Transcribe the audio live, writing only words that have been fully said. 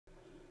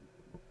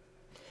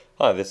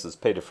Hi, this is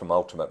Peter from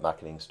Ultimate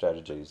Marketing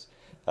Strategies.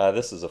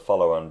 This is a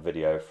follow-on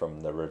video from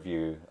the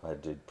review I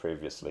did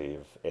previously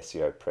of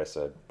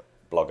SEOPressor,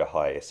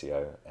 BloggerHigh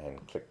SEO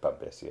and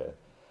Clickbump SEO.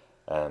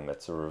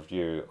 It's a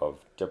review of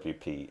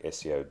WP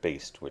SEO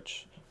Beast,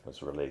 which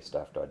was released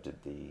after I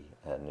did the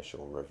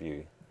initial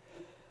review.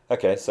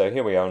 Okay, so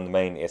here we are on the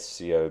main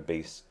SEO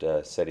Beast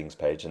settings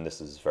page, and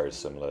this is very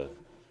similar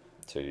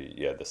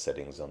to the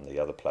settings on the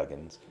other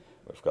plugins.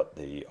 We've got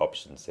the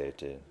options there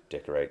to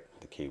decorate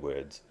the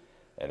keywords,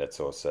 and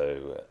it's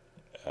also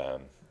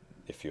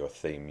if your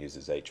theme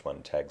uses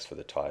H1 tags for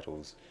the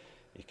titles,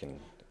 you can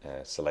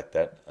select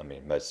that. I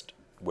mean, most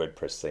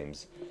WordPress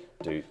themes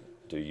do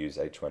use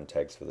H1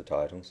 tags for the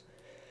titles.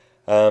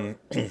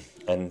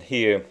 And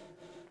here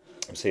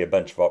you see a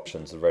bunch of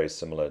options that are very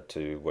similar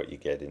to what you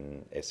get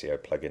in SEO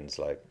plugins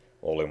like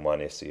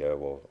All-in-One SEO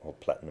or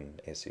Platinum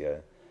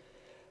SEO.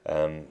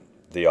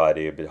 The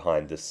idea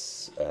behind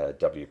this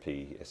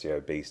WP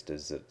SEO Beast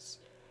is it's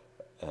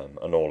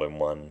an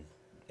all-in-one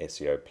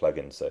SEO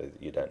plugin, so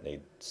you don't need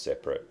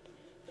separate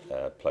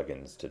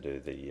plugins to do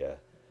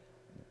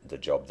the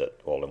job that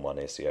all-in-one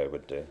SEO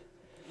would do.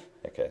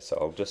 Okay, so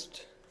I'll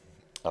just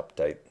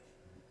update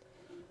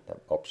that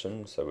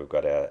option. So we've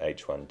got our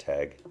H1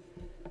 tag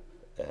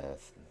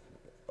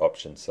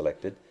option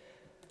selected.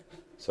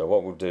 So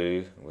what we'll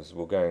do is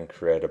we'll go and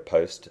create a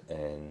post,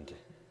 and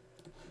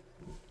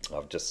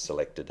I've just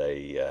selected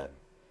an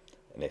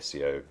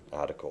SEO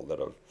article that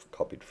I've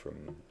copied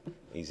from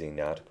Ezine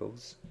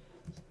Articles.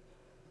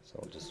 So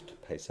I'll just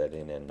paste that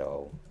in, and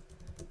I'll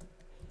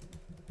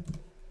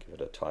give it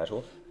a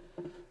title,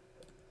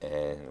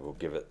 and we'll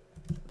give it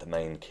the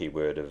main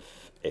keyword of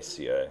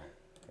SEO.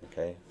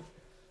 Okay,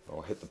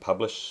 I'll hit the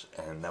publish,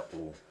 and that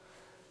will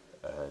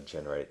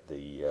generate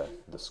the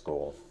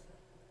score.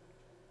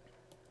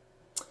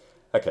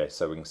 Okay,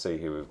 so we can see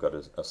here we've got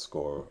a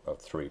score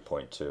of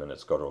 3.2, and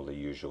it's got all the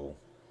usual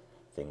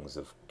things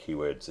of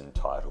keywords in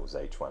titles,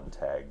 H1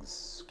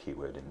 tags,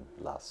 keyword in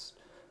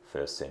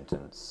first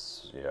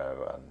sentence,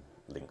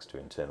 links to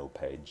internal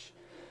page,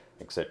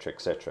 etc.,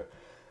 etc.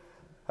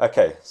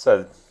 Okay,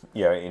 so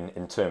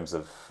in terms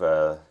of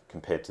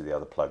compared to the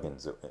other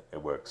plugins,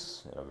 it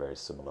works in a very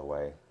similar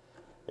way.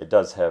 It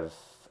does have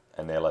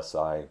an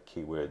LSI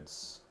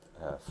keywords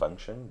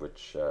function,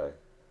 which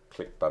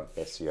Clickbump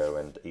SEO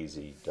and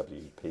Easy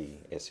WP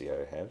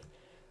SEO have.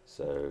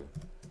 So,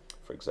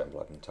 for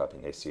example, I can type in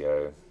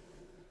SEO,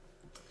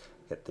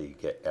 hit the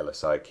Get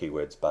LSI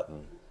Keywords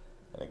button,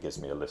 and it gives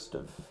me a list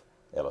of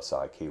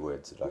LSI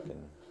keywords that I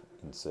can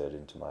insert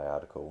into my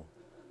article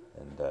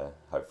and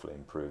hopefully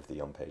improve the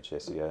on-page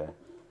SEO.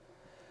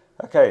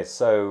 Okay,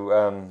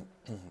 so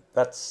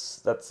that's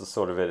the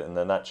sort of it in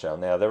a nutshell.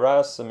 Now, there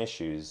are some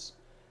issues,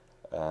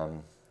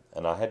 and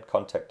I had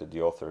contacted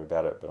the author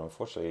about it, but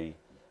unfortunately,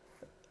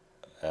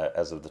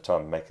 as of the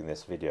time of making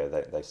this video,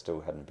 they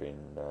still hadn't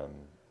been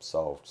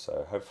solved.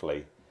 So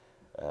hopefully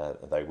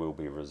they will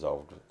be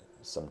resolved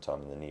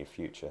sometime in the near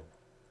future.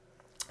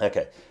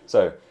 Okay,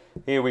 so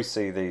here we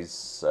see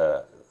these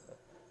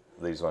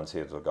ones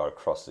here that have got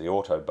across the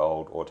auto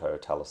bold, auto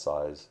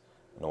italicize,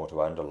 and auto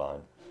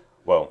underline.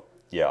 Well,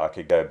 yeah, I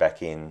could go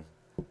back into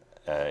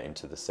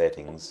the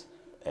settings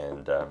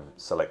and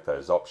select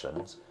those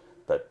options,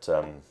 but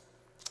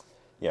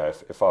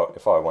if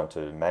I want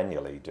to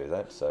manually do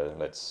that, so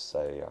let's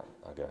say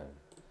I go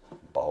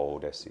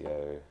bold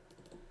SEO,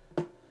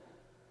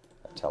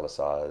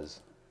 italicize,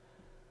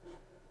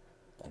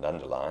 and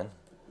underline.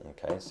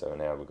 Okay, so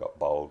now we've got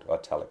bold,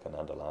 italic, and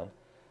underline.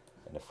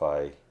 And if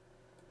I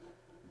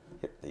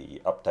hit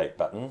the update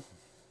button,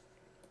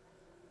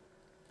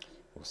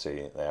 we'll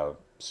see our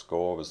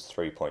score was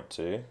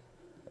 3.2.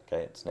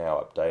 Okay, it's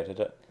now updated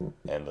it,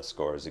 and the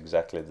score is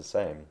exactly the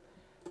same.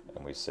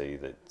 And we see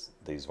that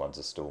these ones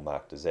are still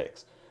marked as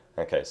X.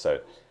 Okay, so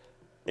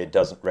it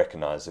doesn't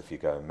recognize if you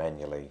go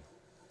manually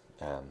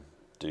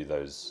do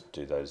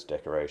those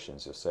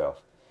decorations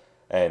yourself.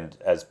 And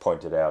as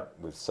pointed out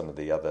with some of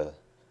the other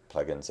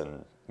plugins,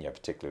 and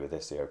particularly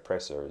with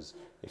SEOPressor, is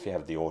if you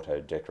have the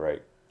auto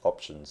decorate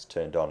options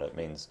turned on, it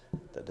means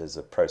that there's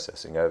a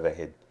processing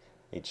overhead.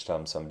 Each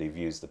time somebody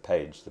views the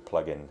page, the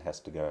plugin has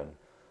to go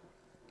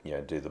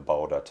and do the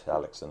bold,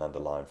 italics, and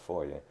underline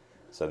for you.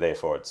 So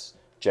therefore, it's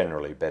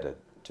generally better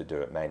to do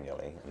it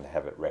manually and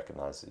have it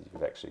recognize that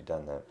you've actually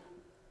done that.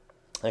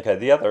 Okay,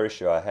 the other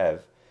issue I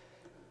have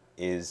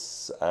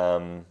is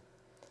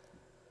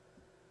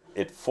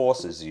it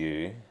forces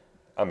you,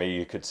 I mean,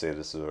 you could see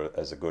this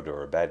as a good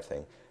or a bad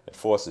thing, it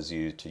forces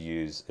you to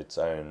use its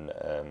own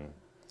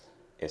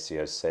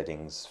SEO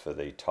settings for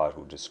the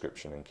title,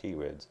 description, and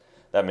keywords.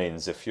 That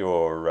means if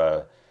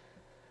you're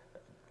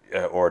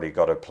already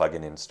got a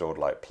plugin installed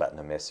like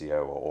Platinum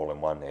SEO or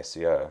All-in-One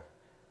SEO,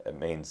 it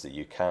means that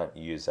you can't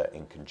use that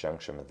in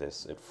conjunction with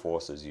this. It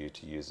forces you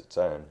to use its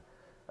own.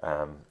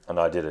 And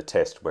I did a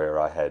test where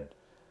I had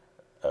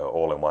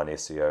All-in-One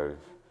SEO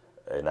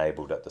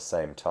enabled at the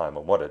same time,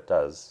 and what it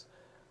does,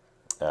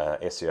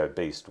 SEO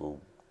Beast will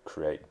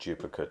create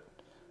duplicate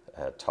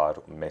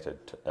title, meta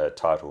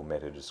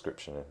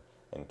description,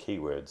 and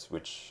keywords,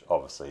 which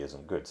obviously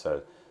isn't good.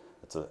 So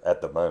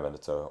at the moment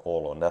it's a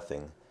all or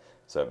nothing.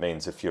 So it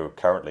means if you've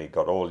currently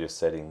got all your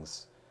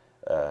settings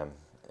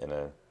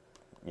in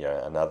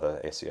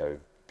another SEO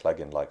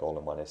plugin like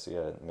All-in-One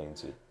SEO, it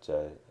means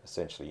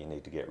essentially you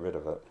need to get rid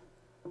of it.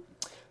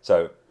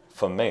 So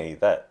for me,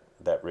 that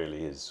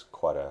really is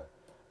quite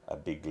a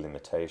big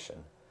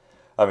limitation.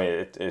 I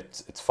mean,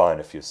 it's fine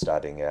if you're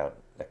starting out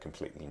a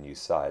completely new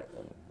site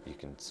and you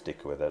can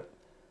stick with it,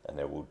 and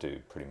it will do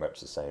pretty much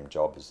the same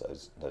job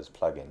as those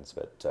plugins.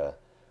 But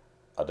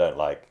I don't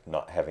like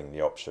not having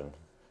the option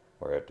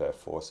where it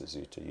forces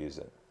you to use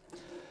it.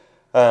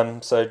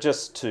 So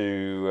just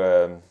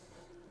to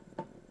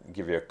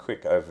give you a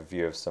quick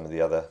overview of some of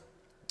the other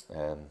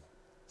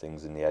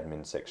things in the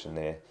admin section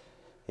there.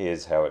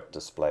 Here's how it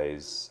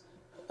displays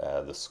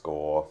the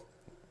score,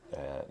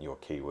 your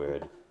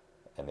keyword,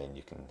 and then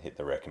you can hit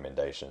the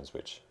recommendations,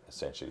 which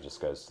essentially just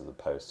goes to the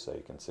post so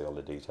you can see all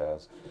the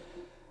details.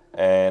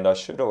 And I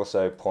should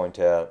also point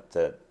out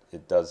that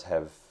it does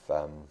have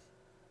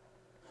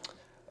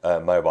a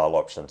mobile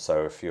option,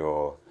 so if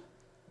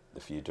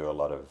you do a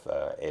lot of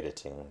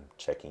editing,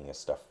 checking your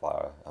stuff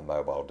via a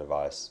mobile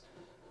device,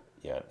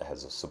 it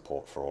has a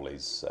support for all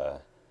these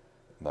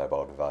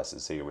mobile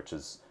devices here, which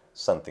is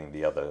something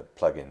the other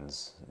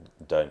plugins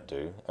don't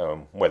do.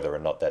 Whether or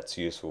not that's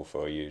useful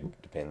for you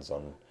depends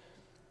on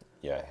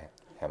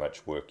how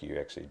much work you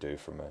actually do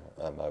from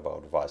a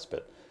mobile device.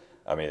 But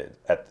I mean,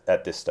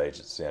 at this stage,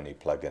 it's the only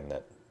plugin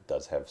that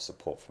does have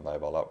support for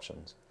mobile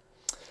options.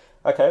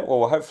 Okay,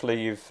 well, hopefully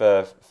you've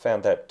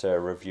found that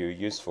review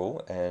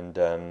useful, and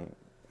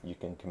you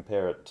can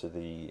compare it to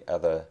the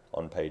other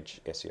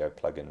on-page SEO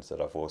plugins that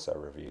I've also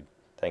reviewed.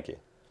 Thank you.